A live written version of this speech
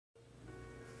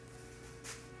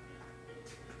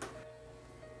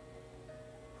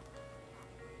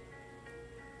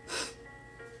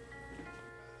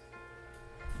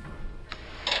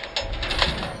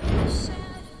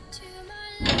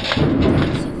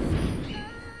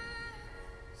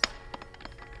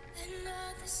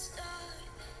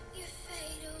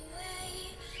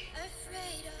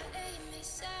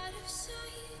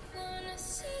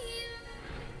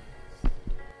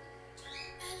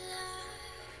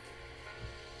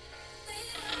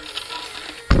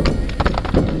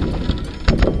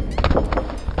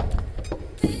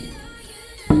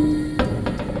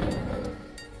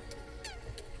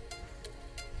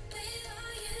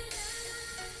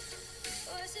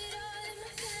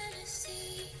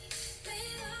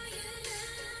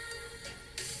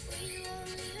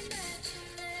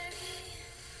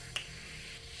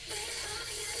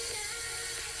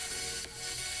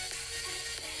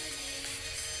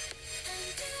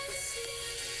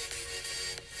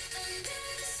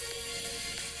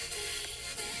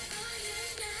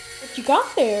what you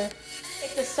got there?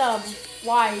 It's a sub.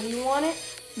 Why? You want it?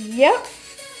 Yep.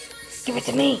 Give it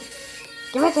to me.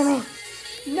 Give it to me.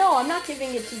 No, I'm not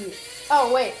giving it to you.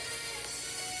 Oh, wait.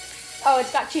 Oh,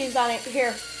 it's got cheese on it.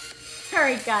 Here.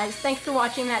 Alright, guys. Thanks for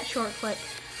watching that short clip.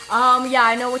 Yeah,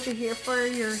 I know what you're here for.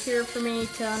 You're here for me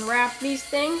to unwrap these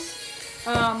things.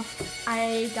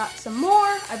 I got some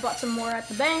more. I bought some more at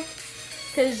the bank.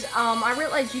 Because, I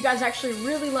realized you guys actually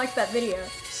really liked that video.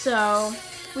 So,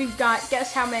 we've got,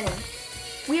 guess how many?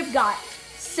 We've got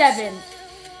 7.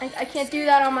 I can't do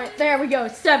that on my, there we go,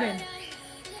 7.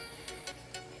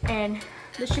 And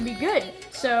this should be good.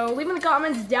 So leave in the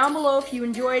comments down below if you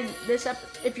enjoyed this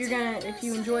if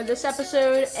you enjoyed this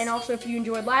episode, and also if you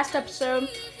enjoyed last episode,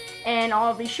 and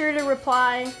I'll be sure to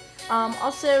reply.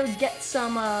 Also get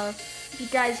some if you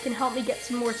guys can help me get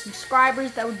some more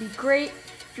subscribers, that would be great.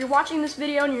 If you're watching this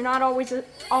video and you're not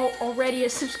already a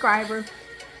subscriber,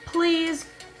 please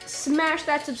smash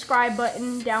that subscribe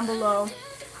button down below.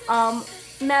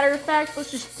 Matter of fact, let's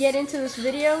just get into this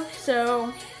video,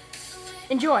 so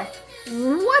enjoy.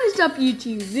 What is up,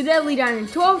 YouTube? The Deadly Diamond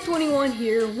 1221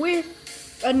 here with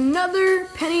another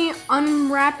penny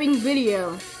unwrapping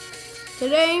video.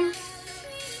 Today,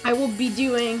 I will be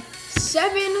doing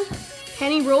 7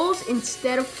 penny rolls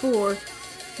instead of 4.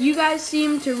 You guys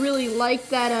seem to really like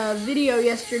that video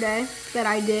yesterday that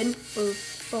I did, or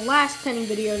the last penny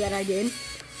video that I did.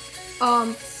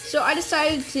 So I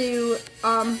decided to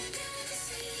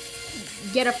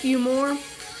get a few more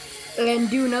and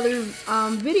do another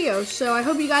video. So I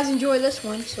hope you guys enjoy this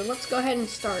one. So let's go ahead and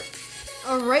start.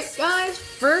 Alright guys,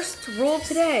 first roll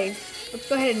today. Let's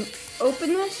go ahead and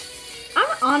open this.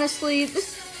 Honestly,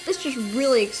 this just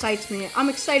really excites me. I'm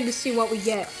excited to see what we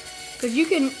get. Because you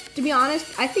can, to be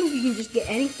honest, I think you can just get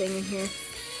anything in here.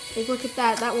 Like, look at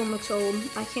that. That one looks old.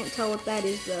 I can't tell what that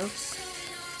is though.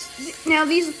 Now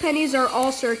these pennies are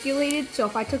all circulated, so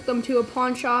if I took them to a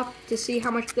pawn shop to see how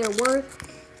much they're worth,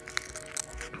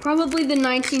 probably the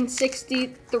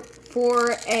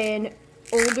 1964 and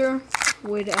older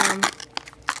would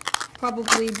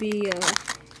probably be,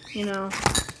 you know,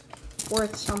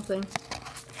 worth something.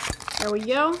 There we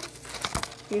go.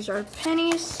 Here's our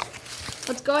pennies.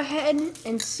 Let's go ahead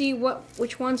and see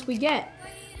which ones we get.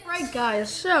 Alright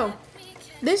guys, so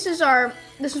this is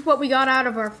what we got out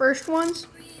of our first ones.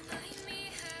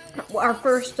 Our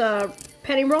first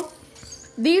penny roll.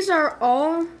 These are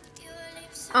all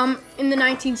in the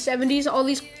 1970s. All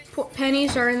these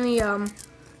pennies are in the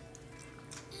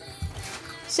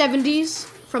 70s,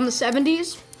 from the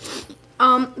 70s.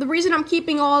 The reason I'm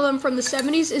keeping all of them from the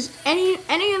 70s is any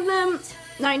of them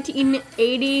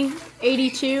 1980,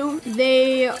 82,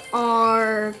 they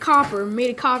are copper,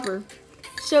 made of copper.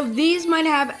 So these might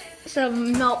have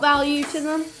some melt value to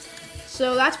them.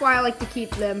 So that's why I like to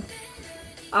keep them.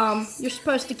 You're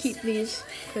supposed to keep these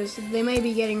because they may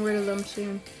be getting rid of them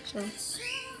soon. So,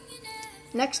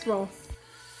 next roll.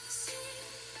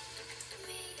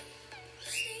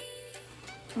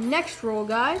 Next roll,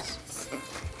 guys.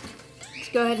 Let's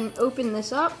go ahead and open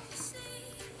this up.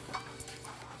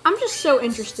 I'm just so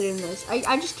interested in this.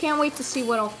 I just can't wait to see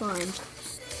what I'll find.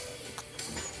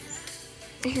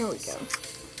 Here we go.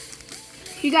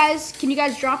 Can you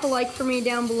guys drop a like for me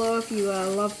down below if you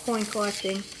love coin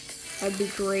collecting? That'd be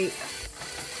great.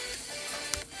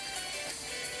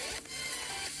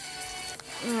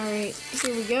 Alright,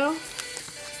 here we go.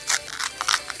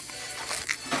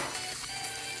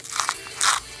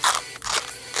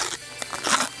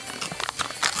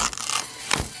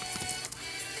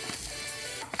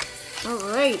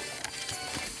 Alright.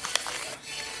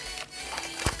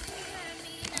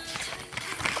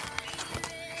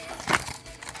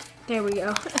 There we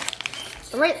go.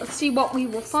 Alright, let's see what we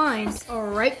will find.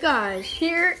 Alright guys,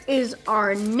 here is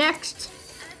our next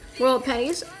roll of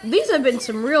pennies. These have been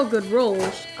some real good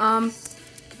rolls.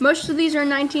 Most of these are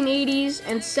 1980s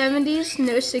and 70s,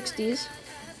 no 60s.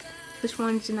 This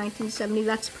one's in 1970,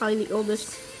 that's probably the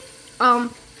oldest. And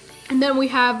then we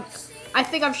have, I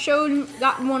think I've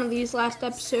gotten one of these last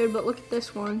episode, but look at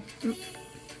this one.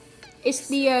 It's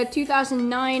the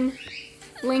 2009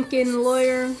 Lincoln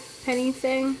Lawyer penny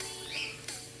thing.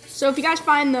 So if you guys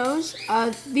find those,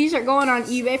 these are going on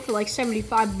eBay for like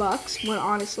 75 bucks, when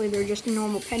honestly they're just a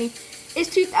normal penny. It's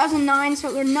 2009,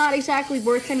 so they're not exactly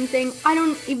worth anything. I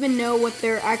don't even know what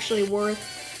they're actually worth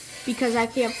because I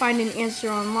can't find an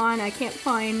answer online. I can't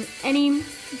find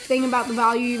anything about the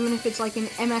value, even if it's like an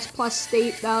MS Plus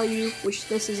state value, which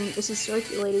this isn't, this is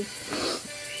circulated.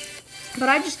 But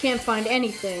I just can't find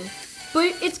anything.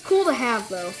 But it's cool to have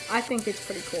though. I think it's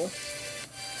pretty cool.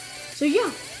 So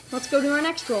yeah. Let's go to our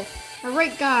next roll.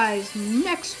 Alright guys,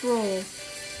 next roll.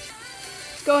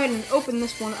 go ahead and open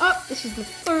this one up. This is the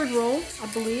third roll, I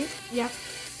believe. Yeah.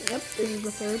 Yep, this is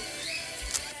the third.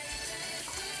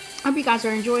 I hope you guys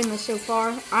are enjoying this so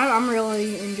far. I'm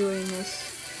really enjoying this.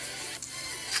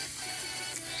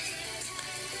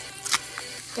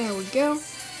 There we go.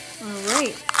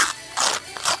 Alright.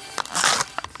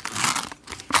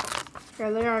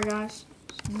 There they are, guys.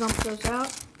 Just dump those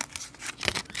out.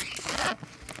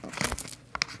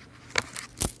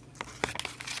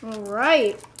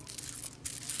 Alright.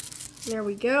 There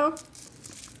we go.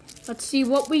 Let's see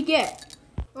what we get.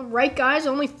 Alright, guys.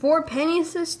 Only 4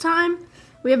 pennies this time.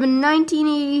 We have a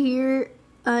 1980 here.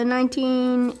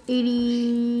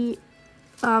 1980.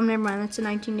 Never mind. That's a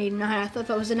 1989. I thought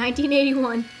that was a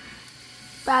 1981.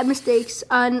 Bad mistakes.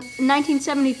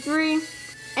 1973.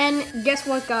 And guess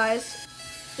what, guys?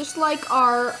 Just like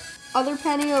our other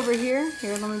penny over here.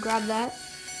 Here, let me grab that.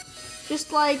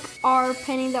 Just like our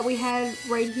penny that we had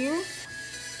right here,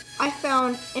 I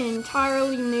found an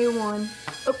entirely new one.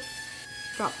 Oh,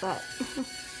 drop that.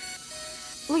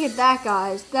 Look at that,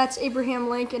 guys. That's Abraham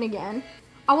Lincoln again.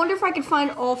 I wonder if I could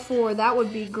find all 4. That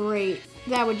would be great.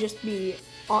 That would just be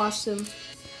awesome.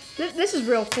 This is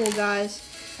real cool, guys.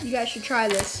 You guys should try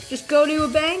this. Just go to a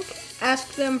bank,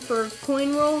 ask them for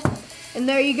coin roll, and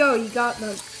there you go. You got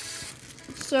them.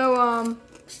 So,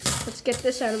 let's get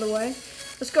this out of the way.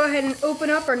 Let's go ahead and open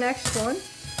up our next one.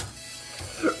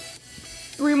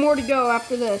 3 more to go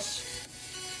after this.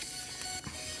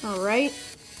 Alright.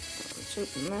 Let's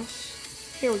open this.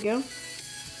 Here we go.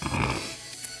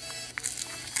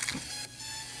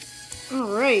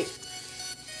 Alright.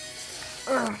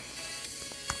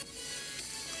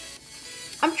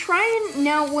 I'm trying,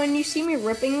 now when you see me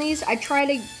ripping these, I try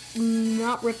to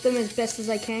not rip them as best as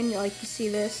I can. You like to see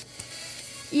this.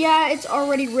 Yeah, it's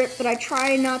already ripped, but I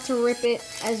try not to rip it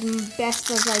as best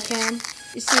as I can.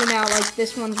 You see now, like,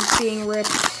 this one's just being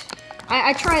ripped.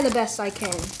 I try the best I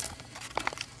can.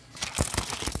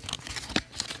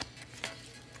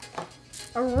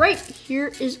 Alright,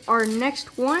 here is our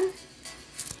next one.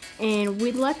 And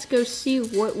let's go see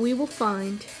what we will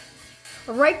find.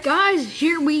 Alright, guys,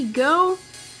 here we go.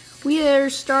 We are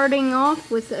starting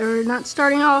off with, or not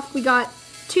starting off, we got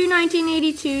 2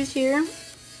 1982s here.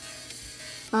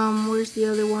 Where's the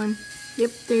other one?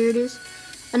 Yep, there it is.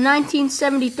 A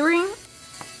 1973,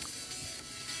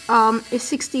 a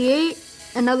 68,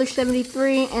 another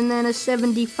 73, and then a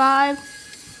 75.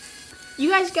 You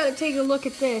guys gotta take a look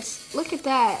at this. Look at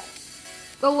that.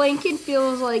 The Lincoln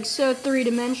feels like so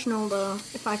three-dimensional though,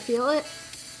 if I feel it.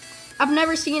 I've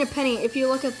never seen a penny. If you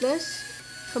look at this,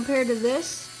 compared to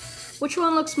this, which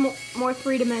one looks more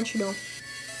three-dimensional?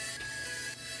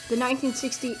 The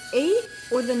 1968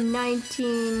 or the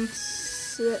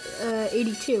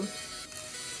 1982?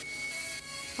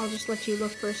 I'll just let you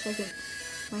look for a second.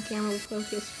 My camera will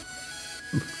focus.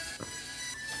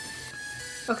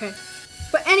 Okay.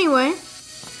 But anyway,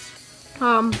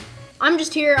 I'm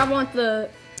just here. I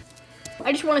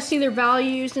just want to see their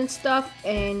values and stuff,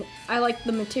 and I like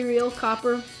the material,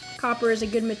 copper. Copper is a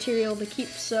good material to keep,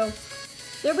 so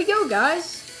there we go,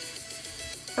 guys.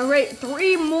 Alright,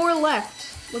 3 more left.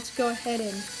 Let's go ahead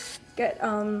and get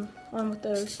on with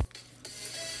those.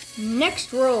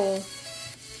 Next roll.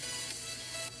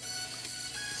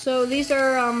 So these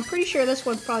are, I'm pretty sure this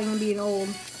one's probably gonna be an old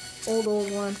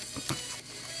one.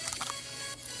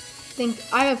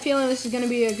 I have a feeling this is gonna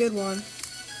be a good one.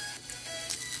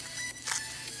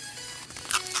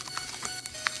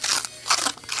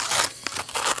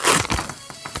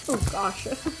 Oh gosh.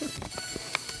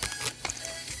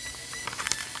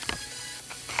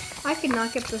 I could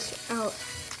not get this out.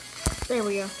 There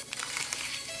we go.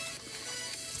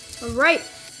 Alright.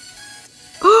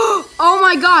 Oh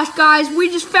my gosh, guys, we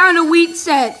just found a wheat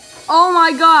set. Oh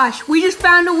my gosh, we just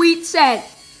found a wheat set.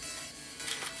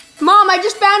 Mom, I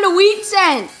just found a wheat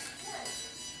set.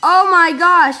 Oh my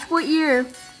gosh, what year?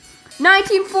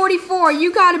 1944,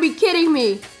 you gotta be kidding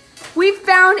me. We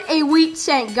found a wheat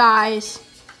cent, guys.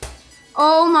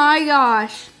 Oh my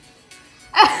gosh.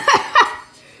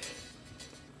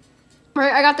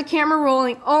 Right, I got the camera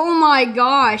rolling. Oh my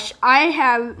gosh, I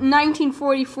have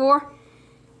 1944.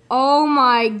 Oh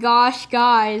my gosh,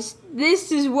 guys. This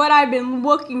is what I've been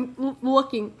looking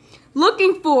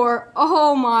for.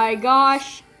 Oh my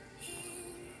gosh.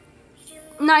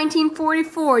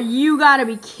 1944, you gotta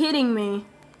be kidding me.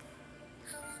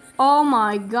 Oh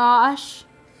my gosh.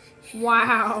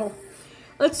 Wow.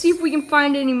 Let's see if we can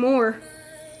find any more.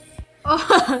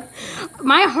 Oh,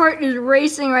 my heart is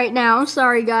racing right now. I'm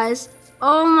sorry, guys.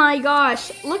 Oh my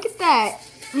gosh. Look at that.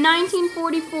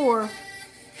 1944.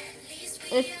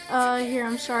 Here,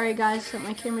 I'm sorry, guys, that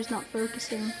my camera's not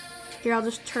focusing. Here, I'll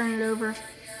just turn it over.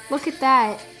 Look at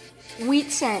that.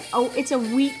 Wheat cent. Oh, it's a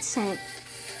wheat cent.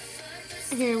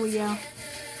 Here we go.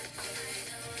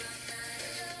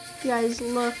 You guys,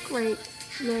 look right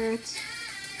there. It's,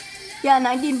 yeah,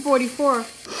 1944.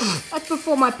 That's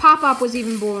before my pop-up was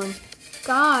even born.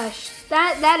 Gosh,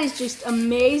 that is just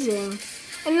amazing.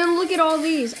 And then look at all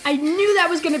these. I knew that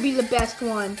was going to be the best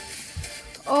one.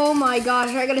 Oh my gosh,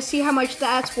 I got to see how much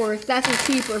that's worth. That's a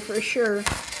keeper for sure.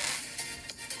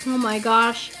 Oh my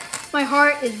gosh. My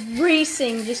heart is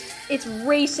racing. It's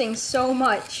racing so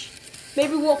much.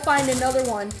 Maybe we'll find another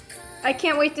one. I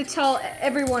can't wait to tell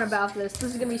everyone about this.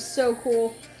 This is going to be so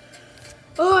cool.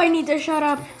 Oh, I need to shut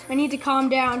up. I need to calm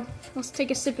down. Let's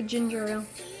take a sip of ginger ale.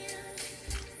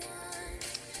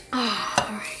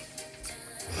 Alright.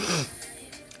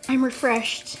 I'm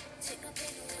refreshed.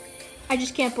 I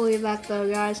just can't believe that though,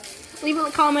 guys. Leave in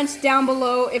the comments down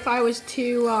below if I was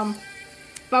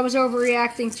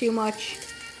overreacting too much.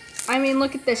 I mean,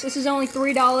 look at this. This is only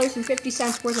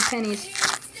 $3.50 worth of pennies.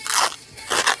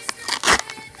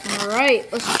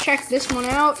 Alright, let's check this one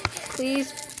out,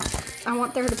 please. I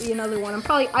want there to be another one.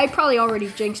 I probably already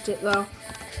jinxed it though.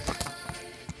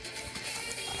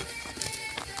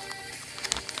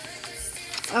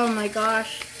 Oh my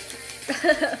gosh.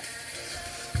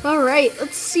 Alright,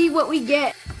 let's see what we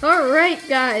get. Alright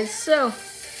guys, so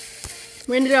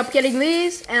we ended up getting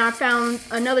these, and I found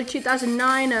another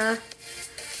 2009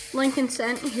 Lincoln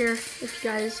cent here.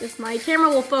 If my camera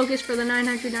will focus for the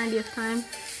 990th time.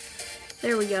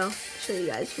 There we go, so you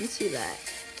guys can see that.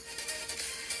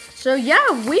 So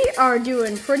yeah, we are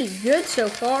doing pretty good so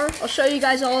far. I'll show you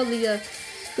guys all of the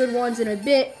good ones in a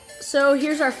bit. So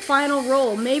here's our final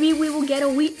roll. Maybe we will get a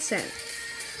wheat cent.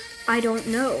 I don't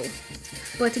know.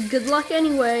 But good luck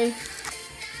anyway.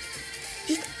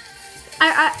 Just,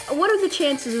 what are the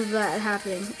chances of that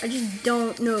happening? I just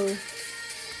don't know.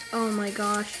 Oh my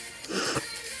gosh.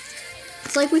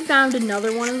 It's like we found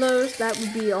another one of those. That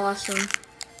would be awesome.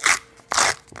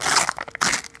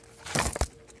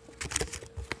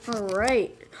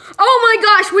 Alright. Oh my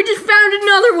gosh, we just found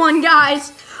another one,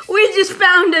 guys. We just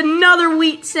found another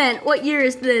wheat cent. What year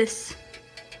is this?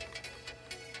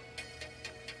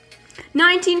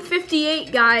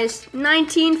 1958, guys.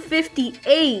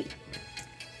 1958.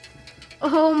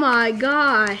 Oh my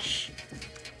gosh.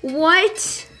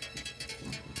 What?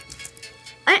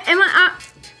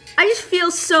 I just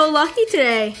feel so lucky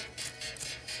today.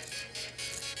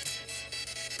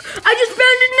 I just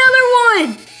found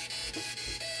another one.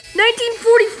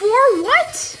 1944?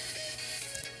 What?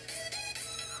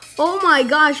 Oh my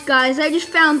gosh, guys. I just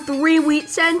found 3 wheat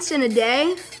cents in a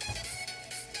day.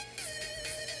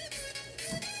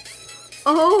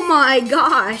 Oh my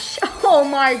gosh. Oh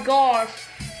my gosh.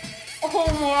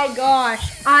 Oh my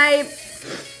gosh.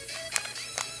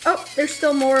 Oh, there's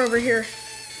still more over here.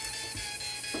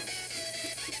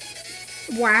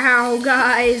 Wow,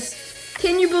 guys.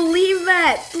 Can you believe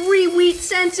that? 3 wheat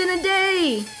cents in a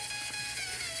day.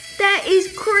 That is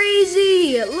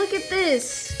crazy. Look at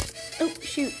this. Oh,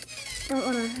 shoot. I don't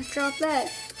want to drop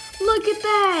that. Look at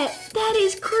that. That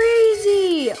is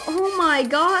crazy. Oh my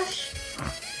gosh.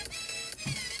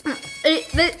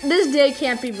 This day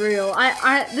can't be real.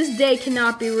 This day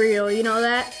cannot be real. You know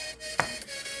that?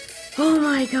 Oh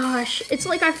my gosh. It's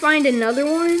like I find another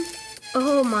one.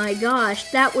 Oh my gosh.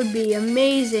 That would be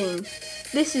amazing.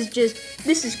 This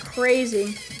is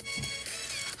crazy.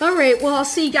 Alright, well, I'll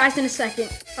see you guys in a second.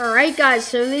 Alright, guys,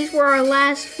 so these were our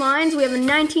last finds. We have a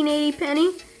 1980 penny,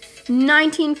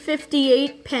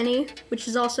 1958 penny, which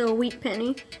is also a wheat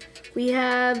penny. We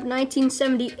have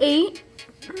 1978,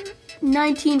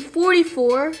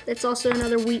 1944, that's also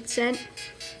another wheat cent,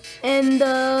 and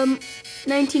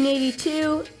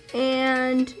 1982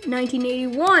 and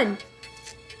 1981.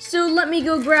 So let me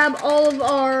go grab all of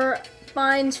our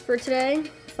finds for today.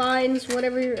 Finds,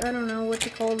 whatever, I don't know what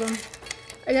to call them.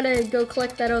 I gotta go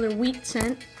collect that other wheat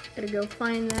cent. Gotta go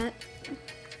find that.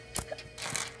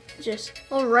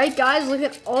 Alright guys, look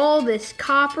at all this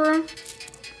copper.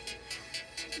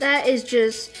 That is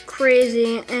just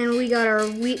crazy. And we got our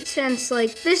wheat cents.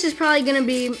 Like, this is probably gonna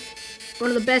be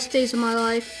one of the best days of my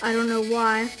life. I don't know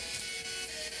why.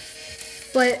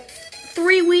 But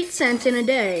 3 wheat cents in a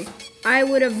day. I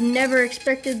would have never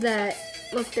expected that.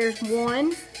 Look, there's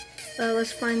one.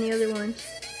 Let's find the other ones.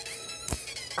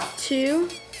 2.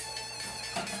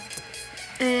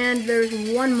 And there's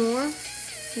one more.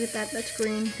 Look at that, that's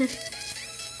green.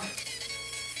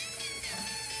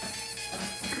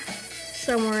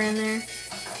 Somewhere in there.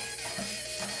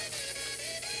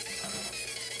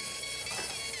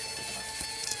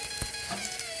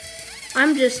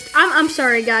 I'm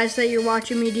sorry guys that you're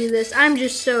watching me do this. I'm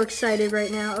just so excited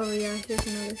right now. Oh yeah, here's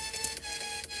another.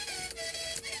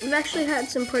 we've actually had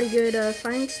some pretty good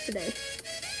finds today.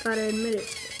 Gotta admit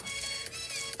it.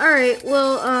 Alright,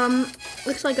 well,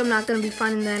 looks like I'm not gonna be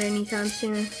finding that anytime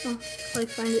soon. I'll probably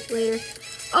find it later.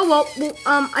 Oh well,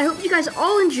 I hope you guys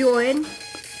all enjoyed.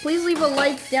 Please leave a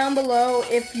like down below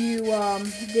if you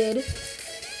did.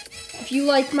 If you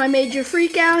liked my major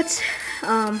freakouts,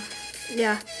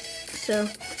 yeah. So,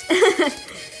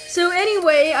 so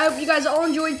anyway, I hope you guys all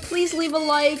enjoyed. Please leave a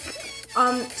like.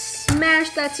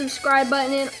 Smash that subscribe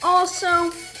button, and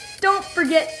also don't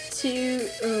forget to.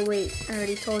 Oh wait, I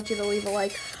already told you to leave a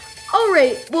like.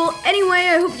 Alright, well, anyway,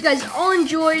 I hope you guys all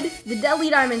enjoyed. The Deadly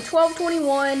Diamond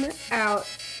 1221 out.